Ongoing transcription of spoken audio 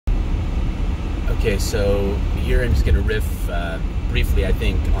Okay, so here I'm just going to riff briefly, I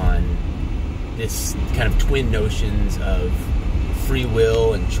think, on this kind of twin notions of free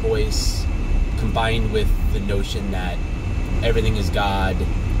will and choice combined with the notion that everything is God,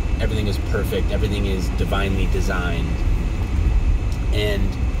 everything is perfect, everything is divinely designed. And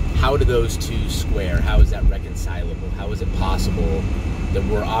how do those two square? How is that reconcilable? How is it possible that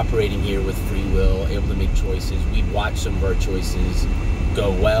we're operating here with free will, able to make choices? We watch some of our choices go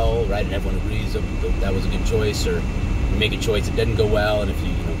well, right? And everyone agrees that was a good choice, or we make a choice that doesn't go well, and if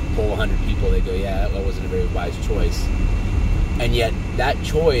you poll 100 people, they go, yeah, that wasn't a very wise choice. And yet that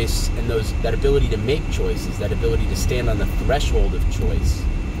choice and that ability to make choices, that ability to stand on the threshold of choice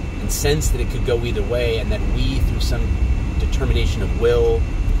and sense that it could go either way, and that we, through some determination of will,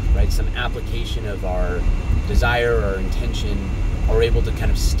 right, some application of our desire or our intention, are able to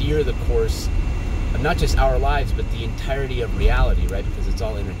kind of steer the course of not just our lives, but the entirety of reality, right? Because it's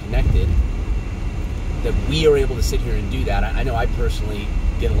all interconnected. That we are able to sit here and do that. I know I personally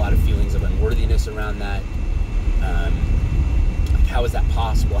get a lot of feelings of unworthiness around that. Like, how is that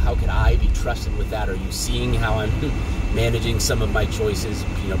possible? How could I be trusted with that? Are you seeing how I'm managing some of my choices,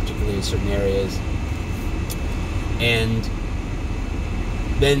 particularly in certain areas? And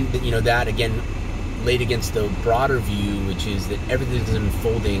then, that again laid against the broader view, which is that everything is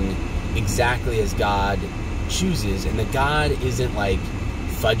unfolding exactly as God chooses, and that God isn't like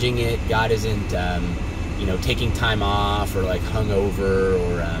fudging it. God isn't taking time off, or like hungover,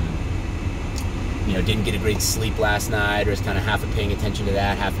 or didn't get a great sleep last night, or is kind of half paying attention to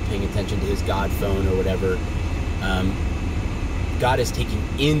that, half paying attention to his God phone or whatever. God is taking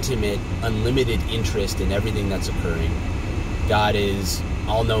intimate, unlimited interest in everything that's occurring. God is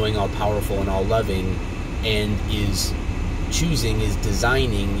all-knowing, all-powerful, and all-loving, and is choosing, is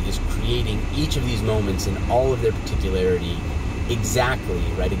designing, is creating each of these moments in all of their particularity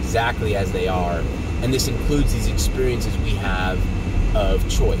exactly as they are. And this includes these experiences we have of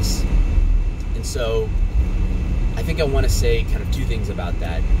choice. And so I think I want to say kind of two things about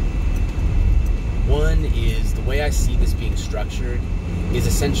that. One is, the way I see this being structured is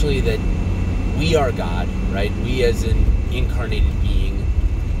essentially that we are God, right? We as an incarnated being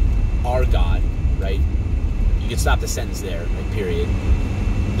are God, right? You can stop the sentence there, right? Period.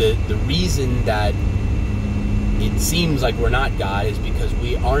 The reason that it seems like we're not God is because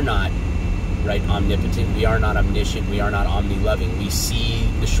we are not, right, omnipotent. We are not omniscient. We are not omni-loving. We see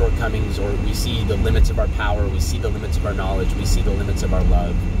the shortcomings, or we see the limits of our power. We see the limits of our knowledge. We see the limits of our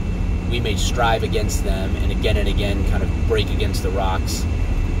love. We may strive against them and again kind of break against the rocks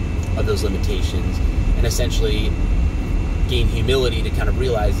of those limitations, and essentially gain humility to kind of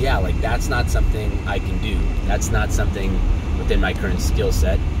realize, yeah, like, that's not something I can do. That's not something within my current skill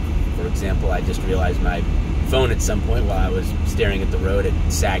set. For example, I just realized my phone at some point while I was staring at the road, it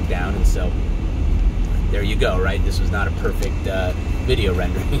sagged down, and so there you go, right? This was not a perfect video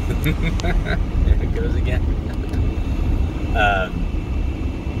rendering. There it goes again.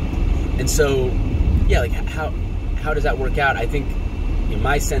 And so, yeah, like, how does that work out? I think, in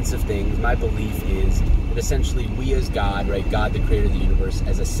my sense of things, my belief is that essentially we as God, right, God the creator of the universe,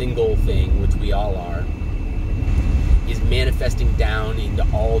 as a single thing, which we all are, is manifesting down into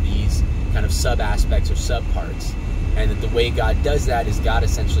all these kind of sub-aspects or sub-parts. And that the way God does that is God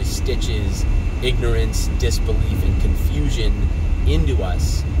essentially stitches ignorance, disbelief, and confusion into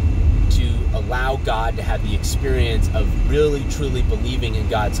us to allow God to have the experience of really, truly believing in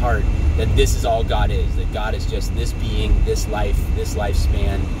God's heart that this is all God is, that God is just this being, this life, this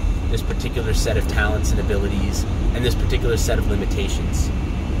lifespan, this particular set of talents and abilities, and this particular set of limitations.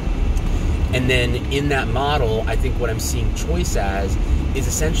 And then in that model, I think what I'm seeing choice as is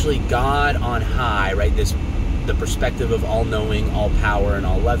essentially God on high, right? The perspective of all-knowing, all-power, and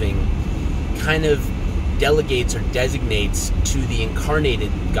all-loving kind of delegates or designates to the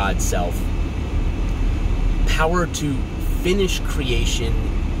incarnated God self power to finish creation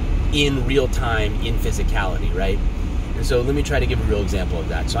in real time, in physicality, right? And so let me try to give a real example of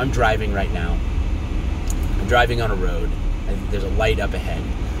that. So I'm driving right now. I'm driving on a road, and there's a light up ahead.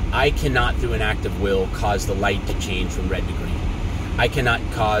 I cannot, through an act of will, cause the light to change from red to green. I cannot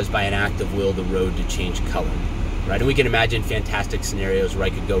cause, by an act of will, the road to change color, right? And we can imagine fantastic scenarios where I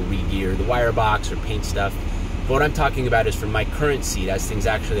could go re-gear the wire box or paint stuff. But what I'm talking about is, from my current seat, as things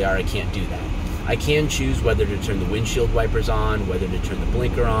actually are, I can't do that. I can choose whether to turn the windshield wipers on, whether to turn the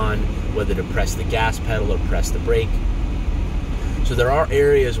blinker on, whether to press the gas pedal or press the brake. So there are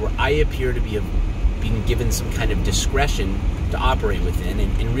areas where I appear to be being given some kind of discretion to operate within.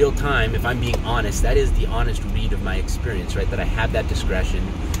 And in real time, if I'm being honest, that is the honest read of my experience, right? That I have that discretion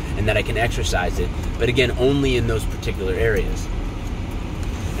and that I can exercise it. But again, only in those particular areas.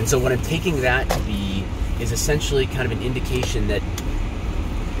 And so what I'm taking that to be is essentially kind of an indication that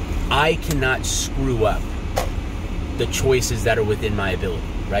I cannot screw up the choices that are within my ability,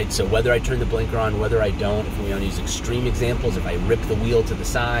 right? So whether I turn the blinker on, whether I don't, if we want to use extreme examples, if I rip the wheel to the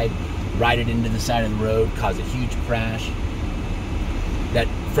side, ride it into the side of the road, cause a huge crash, that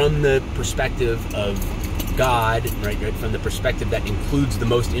from the perspective of God, right, from the perspective that includes the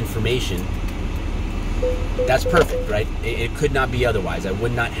most information, that's perfect, right? It could not be otherwise. I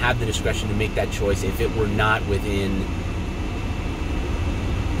would not have the discretion to make that choice if it were not within,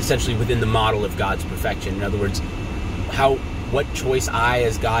 essentially within the model of God's perfection. In other words, what choice I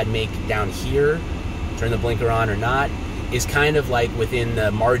as God make down here, turn the blinker on or not, is kind of like within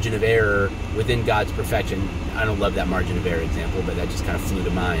the margin of error within God's perfection. I don't love that margin of error example, but that just kind of flew to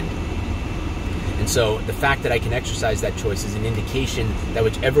mind. And so the fact that I can exercise that choice is an indication that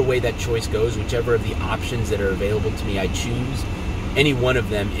whichever way that choice goes, whichever of the options that are available to me I choose, any one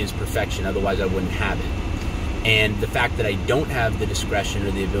of them is perfection. Otherwise I wouldn't have it. And the fact that I don't have the discretion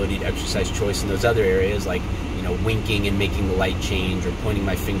or the ability to exercise choice in those other areas, like, you know, winking and making the light change, or pointing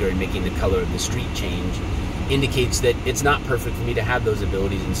my finger and making the color of the street change, indicates that it's not perfect for me to have those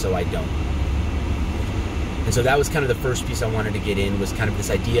abilities, and so I don't. And so that was kind of the first piece I wanted to get in, was kind of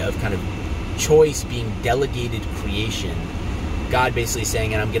this idea of kind of choice being delegated creation. God basically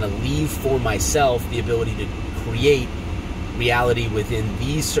saying, and I'm going to leave for myself the ability to create reality within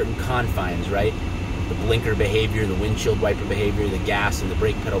these certain confines, right? The blinker behavior, the windshield wiper behavior, the gas and the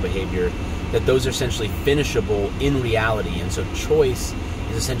brake pedal behavior, that those are essentially finishable in reality. And so choice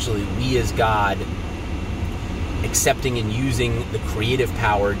is essentially we as God accepting and using the creative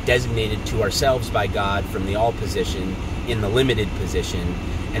power designated to ourselves by God from the all position in the limited position,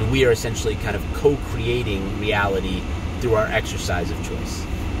 and we are essentially kind of co-creating reality through our exercise of choice.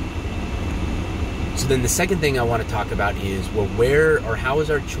 So then the second thing I want to talk about is, well, where or how is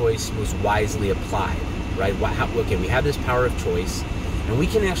our choice most wisely applied, right? Okay, we have this power of choice, and we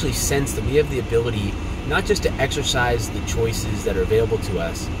can actually sense that we have the ability not just to exercise the choices that are available to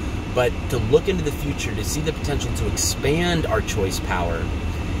us, but to look into the future, to see the potential to expand our choice power,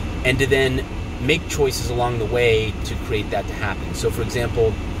 and to then make choices along the way to create that to happen. So for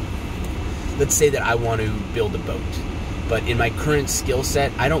example, let's say that I want to build a boat, but in my current skill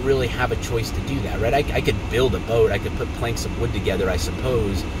set, I don't really have a choice to do that, right? I could build a boat, I could put planks of wood together, I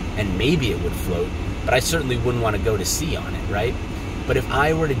suppose, and maybe it would float, but I certainly wouldn't want to go to sea on it, right? But if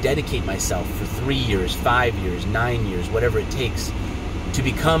I were to dedicate myself for 3 years, 5 years, 9 years, whatever it takes, to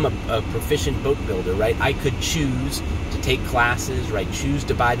become a proficient boat builder, right? I could choose to take classes, right? Choose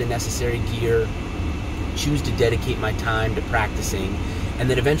to buy the necessary gear, choose to dedicate my time to practicing, and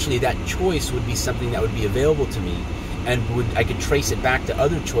then eventually that choice would be something that would be available to me, and I could trace it back to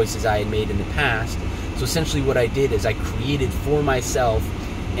other choices I had made in the past. So essentially what I did is I created for myself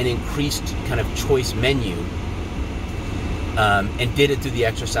an increased kind of choice menu, and did it through the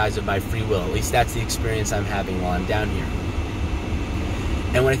exercise of my free will. At least that's the experience I'm having while I'm down here.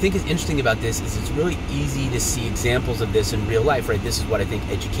 And what I think is interesting about this is it's really easy to see examples of this in real life, right? This is what I think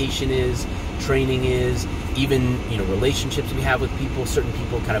education is, training is, even, you know, relationships we have with people. Certain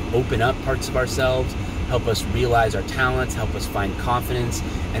people kind of open up parts of ourselves, help us realize our talents, help us find confidence,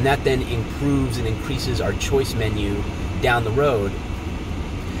 and that then improves and increases our choice menu down the road,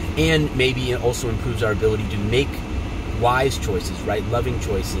 and maybe it also improves our ability to make wise choices, right? Loving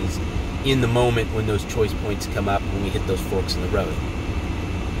choices in the moment when those choice points come up, when we hit those forks in the road.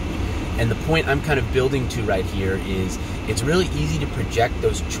 And the point I'm kind of building to right here is it's really easy to project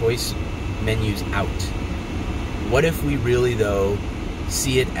those choice menus out. What if we really, though,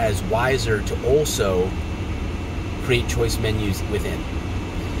 see it as wiser to also create choice menus within?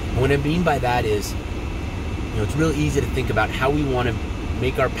 And what I mean by that is, you know, it's really easy to think about how we want to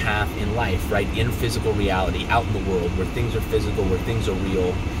make our path in life, right? In physical reality, out in the world, where things are physical, where things are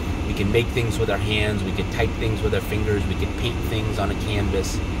real. We can make things with our hands, we can type things with our fingers, we can paint things on a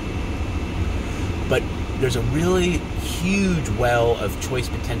canvas. But there's a really huge well of choice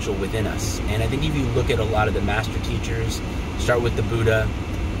potential within us. And I think if you look at a lot of the master teachers, start with the Buddha,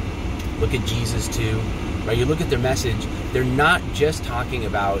 look at Jesus too, right? You look at their message, they're not just talking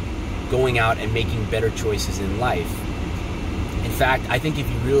about going out and making better choices in life. In fact, I think if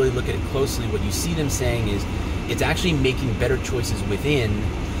you really look at it closely, what you see them saying is it's actually making better choices within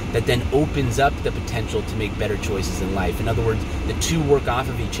that then opens up the potential to make better choices in life. In other words, the two work off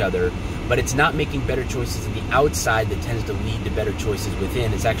of each other, but it's not making better choices in the outside that tends to lead to better choices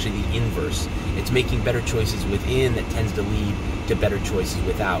within. It's actually the inverse. It's making better choices within that tends to lead to better choices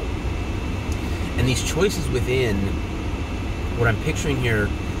without. And these choices within, what I'm picturing here,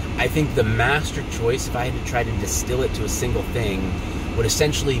 I think the master choice, if I had to try to distill it to a single thing, would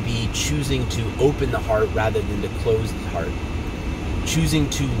essentially be choosing to open the heart rather than to close the heart. Choosing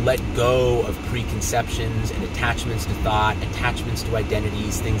to let go of preconceptions and attachments to thought, attachments to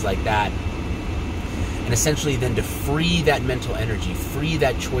identities, things like that. And essentially then to free that mental energy, free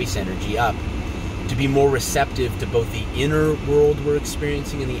that choice energy up to be more receptive to both the inner world we're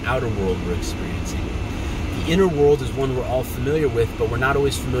experiencing and the outer world we're experiencing. The inner world is one we're all familiar with, but we're not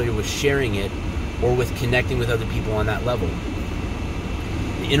always familiar with sharing it or with connecting with other people on that level.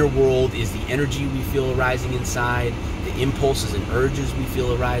 The inner world is the energy we feel arising inside, the impulses and urges we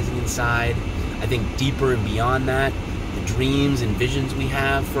feel arising inside. I think deeper and beyond that, the dreams and visions we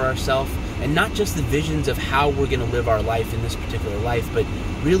have for ourselves, and not just the visions of how we're going to live our life in this particular life, but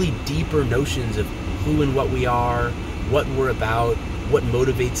really deeper notions of who and what we are, what we're about, what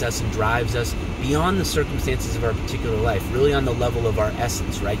motivates us and drives us beyond the circumstances of our particular life, really on the level of our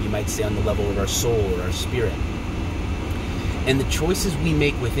essence, right? You might say on the level of our soul or our spirit. And the choices we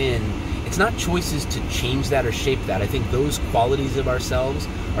make within, it's not choices to change that or shape that. I think those qualities of ourselves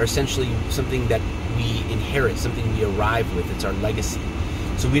are essentially something that we inherit, something we arrive with. It's our legacy.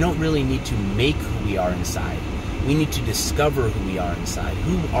 So we don't really need to make who we are inside. We need to discover who we are inside.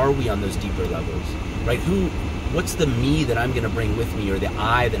 Who are we on those deeper levels, right? What's the me that I'm going to bring with me, or the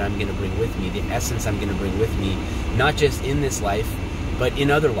I that I'm going to bring with me, the essence I'm going to bring with me, not just in this life, but in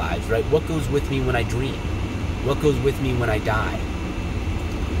other lives, right? What goes with me when I dream? What goes with me when I die?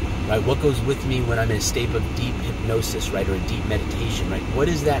 Right? What goes with me when I'm in a state of deep hypnosis, right? Or a deep meditation, right? What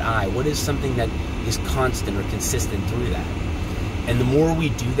is that I? What is something that is constant or consistent through that? And the more we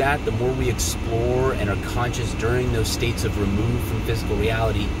do that, the more we explore and are conscious during those states of remove from physical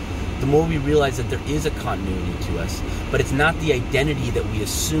reality, the more we realize that there is a continuity to us. But it's not the identity that we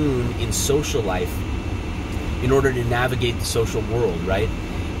assume in social life in order to navigate the social world, right?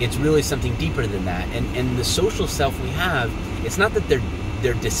 It's really something deeper than that. And the social self we have, it's not that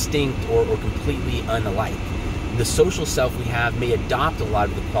they're distinct or completely unalike. The social self we have may adopt a lot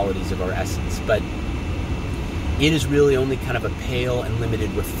of the qualities of our essence, but it is really only kind of a pale and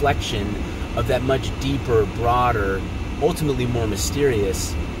limited reflection of that much deeper, broader, ultimately more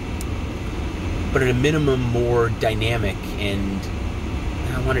mysterious, but at a minimum more dynamic and,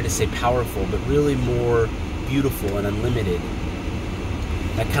 I wanted to say powerful, but really more beautiful and unlimited.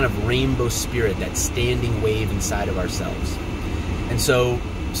 That kind of rainbow spirit, that standing wave inside of ourselves. And so,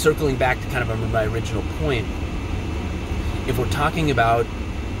 circling back to kind of my original point, if we're talking about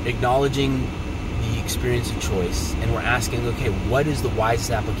acknowledging the experience of choice, and we're asking, okay, what is the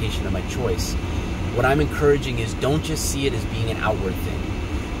wisest application of my choice? What I'm encouraging is, don't just see it as being an outward thing.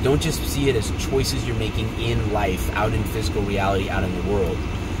 Don't just see it as choices you're making in life, out in physical reality, out in the world.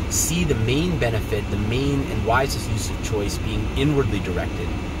 See the main benefit, the main and wisest use of choice being inwardly directed.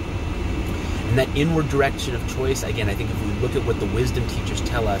 And that inward direction of choice, again, I think if we look at what the wisdom teachers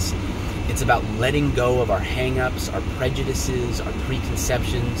tell us, it's about letting go of our hang-ups, our prejudices, our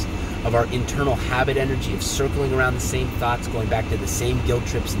preconceptions, of our internal habit energy of circling around the same thoughts, going back to the same guilt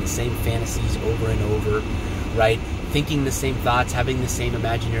trips and the same fantasies over and over, right? Thinking the same thoughts, having the same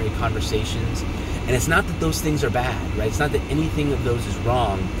imaginary conversations. And it's not that those things are bad, right? It's not that anything of those is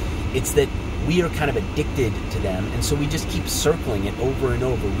wrong. It's that we are kind of addicted to them, and so we just keep circling it over and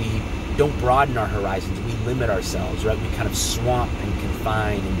over. We don't broaden our horizons. We limit ourselves, right? We kind of swamp and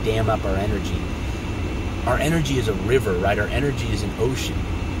confine and dam up our energy. Our energy is a river, right? Our energy is an ocean.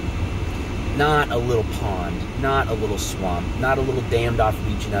 Not a little pond, not a little swamp, not a little dammed off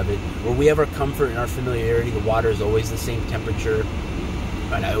region of it, where we have our comfort and our familiarity. The water is always the same temperature,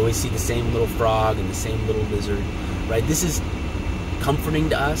 right? I always see the same little frog and the same little lizard, right? This is comforting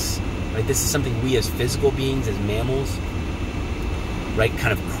to us, right? This is something we as physical beings, as mammals, right,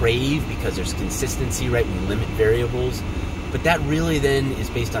 kind of crave because there's consistency, right? We limit variables. But that really then is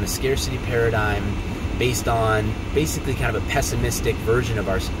based on a scarcity paradigm, based on basically kind of a pessimistic version of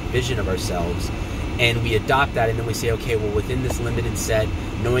our vision of ourselves. And we adopt that, and then we say, okay, well, within this limited set,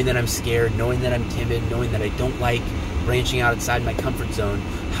 knowing that I'm scared, knowing that I'm timid, knowing that I don't like branching out outside my comfort zone,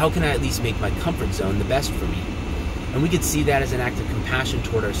 how can I at least make my comfort zone the best for me? And we could see that as an act of compassion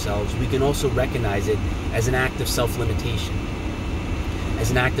toward ourselves. We can also recognize it as an act of self-limitation, as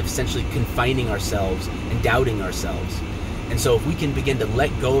an act of essentially confining ourselves and doubting ourselves. And so if we can begin to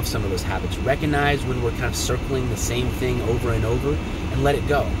let go of some of those habits, recognize when we're kind of circling the same thing over and over, and let it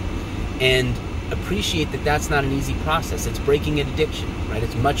go. And appreciate that that's not an easy process. It's breaking an addiction, right?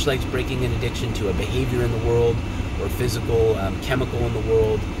 It's much like breaking an addiction to a behavior in the world or physical, chemical in the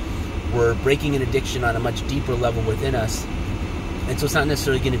world. We're breaking an addiction on a much deeper level within us. And so it's not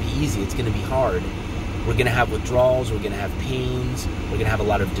necessarily going to be easy. It's going to be hard. We're going to have withdrawals. We're going to have pains. We're going to have a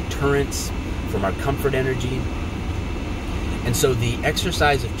lot of deterrence from our comfort energy. And so the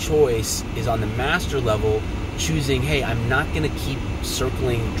exercise of choice is on the master level, choosing, hey, I'm not going to keep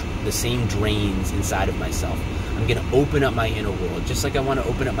circling the same drains inside of myself. I'm going to open up my inner world, just like I want to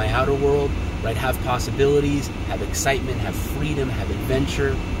open up my outer world, right? Have possibilities, have excitement, have freedom, have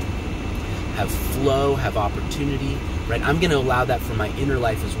adventure, have flow, have opportunity, right? I'm going to allow that for my inner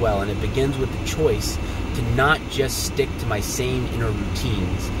life as well. And it begins with the choice to not just stick to my same inner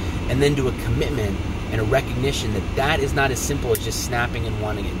routines, and then to a commitment and a recognition that that is not as simple as just snapping and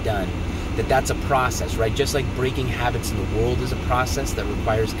wanting it done. That's a process, right? Just like breaking habits in the world is a process that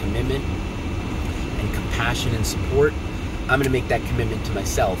requires commitment and compassion and support, I'm going to make that commitment to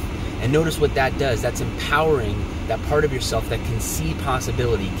myself. And notice what that does. That's empowering that part of yourself that can see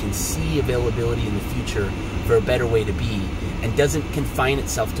possibility, can see availability in the future for a better way to be, and doesn't confine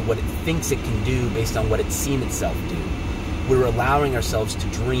itself to what it thinks it can do based on what it's seen itself do. We're allowing ourselves to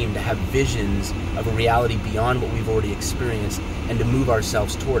dream, to have visions of a reality beyond what we've already experienced, and to move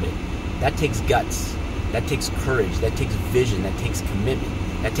ourselves toward it. That takes guts, that takes courage, that takes vision, that takes commitment,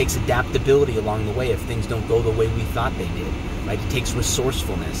 that takes adaptability along the way if things don't go the way we thought they did, right? It takes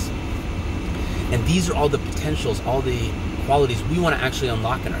resourcefulness. And these are all the potentials, all the qualities we want to actually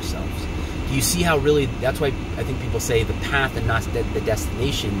unlock in ourselves. Do you see how really, that's why I think people say the path and not the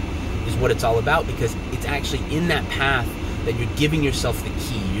destination is what it's all about, because it's actually in that path that you're giving yourself the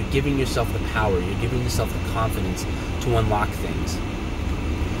key, you're giving yourself the power, you're giving yourself the confidence to unlock things.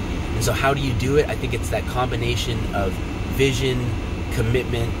 And so how do you do it? I think it's that combination of vision,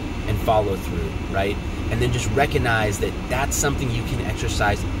 commitment, and follow through, right? And then just recognize that that's something you can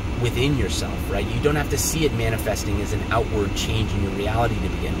exercise within yourself, right? You don't have to see it manifesting as an outward change in your reality to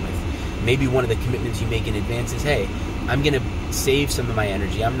begin with. Maybe one of the commitments you make in advance is, hey, I'm going to save some of my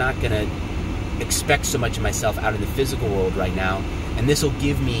energy. I'm not going to expect so much of myself out in the physical world right now, and this will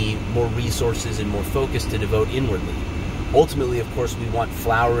give me more resources and more focus to devote inwardly. Ultimately, of course, we want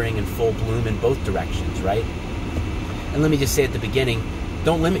flowering and full bloom in both directions, right? And let me just say at the beginning,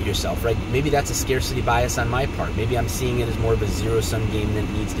 don't limit yourself, right? Maybe that's a scarcity bias on my part. Maybe I'm seeing it as more of a zero-sum game than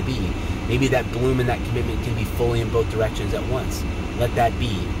it needs to be. Maybe that bloom and that commitment can be fully in both directions at once. Let that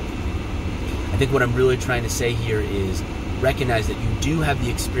be. I think what I'm really trying to say here is recognize that you do have the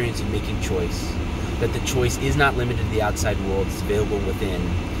experience of making choice, that the choice is not limited to the outside world, it's available within,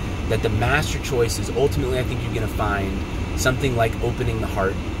 that the master choice is ultimately, I think you're going to find something like opening the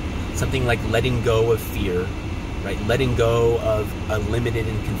heart, something like letting go of fear, right? Letting go of a limited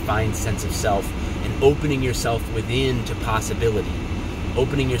and confined sense of self, and opening yourself within to possibility,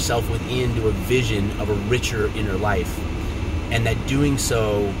 opening yourself within to a vision of a richer inner life. And that doing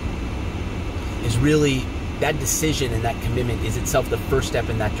so is really, that decision and that commitment is itself the first step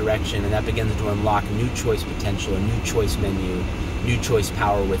in that direction, and that begins to unlock new choice potential, a new choice menu, new choice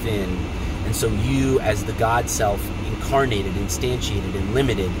power within. And so you, as the God self, incarnated, instantiated, and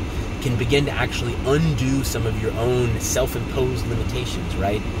limited, can begin to actually undo some of your own self-imposed limitations,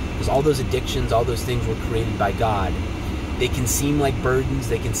 right? Because all those addictions, all those things were created by God. They can seem like burdens,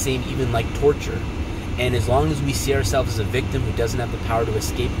 they can seem even like torture. And as long as we see ourselves as a victim who doesn't have the power to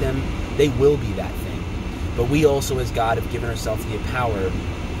escape them, they will be that thing. But we also, as God, have given ourselves the power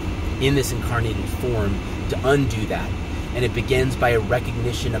in this incarnated form to undo that. And it begins by a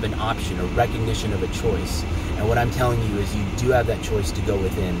recognition of an option, a recognition of a choice. And what I'm telling you is you do have that choice to go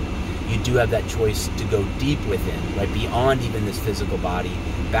within. You do have that choice to go deep within, right, beyond even this physical body,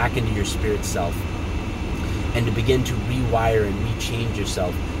 back into your spirit self, and to begin to rewire and rechange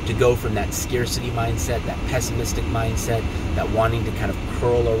yourself, to go from that scarcity mindset, that pessimistic mindset, that wanting to kind of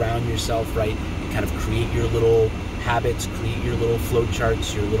curl around yourself, right, and kind of create your little habits, create your little flow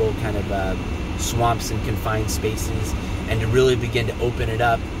charts, your little kind of swamps and confined spaces, and to really begin to open it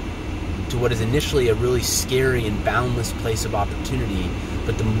up to what is initially a really scary and boundless place of opportunity.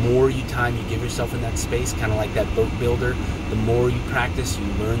 But the more time you give yourself in that space, kind of like that boat builder, the more you practice, you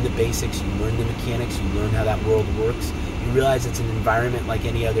learn the basics, you learn the mechanics, you learn how that world works, you realize it's an environment like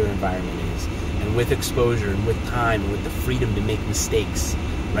any other environment is. And with exposure and with time and with the freedom to make mistakes,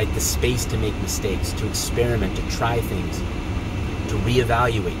 right, the space to make mistakes, to experiment, to try things, to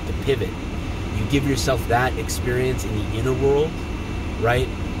reevaluate, to pivot, you give yourself that experience in the inner world, right,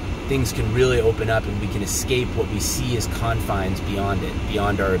 things can really open up, and we can escape what we see as confines beyond it,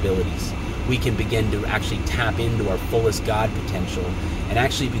 beyond our abilities. We can begin to actually tap into our fullest God potential and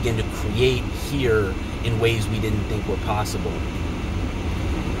actually begin to create here in ways we didn't think were possible.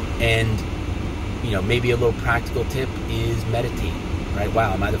 And, you know, maybe a little practical tip is meditate, right?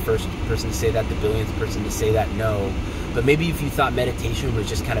 Wow, am I the first person to say that, the billionth person to say that? No. But maybe if you thought meditation was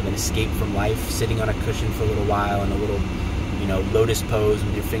just kind of an escape from life, sitting on a cushion for a little while in a little, you know, lotus pose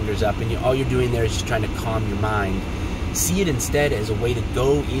with your fingers up, and all you're doing there is just trying to calm your mind. See it instead as a way to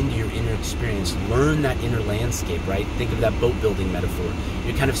go into your inner experience, learn that inner landscape, right? Think of that boat building metaphor.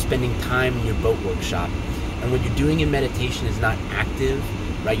 You're kind of spending time in your boat workshop. And what you're doing in meditation is not active,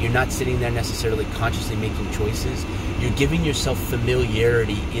 right? You're not sitting there necessarily consciously making choices. You're giving yourself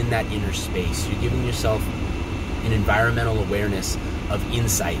familiarity in that inner space. You're giving yourself an environmental awareness of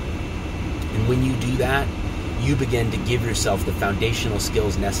insight. And when you do that, you begin to give yourself the foundational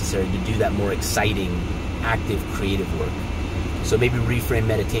skills necessary to do that more exciting, active, creative work. So maybe reframe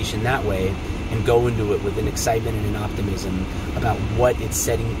meditation that way and go into it with an excitement and an optimism about what it's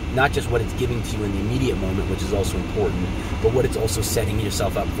setting, not just what it's giving to you in the immediate moment, which is also important, but what it's also setting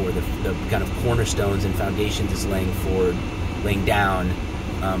yourself up for, the kind of cornerstones and foundations it's laying down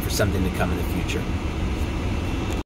for something to come in the future.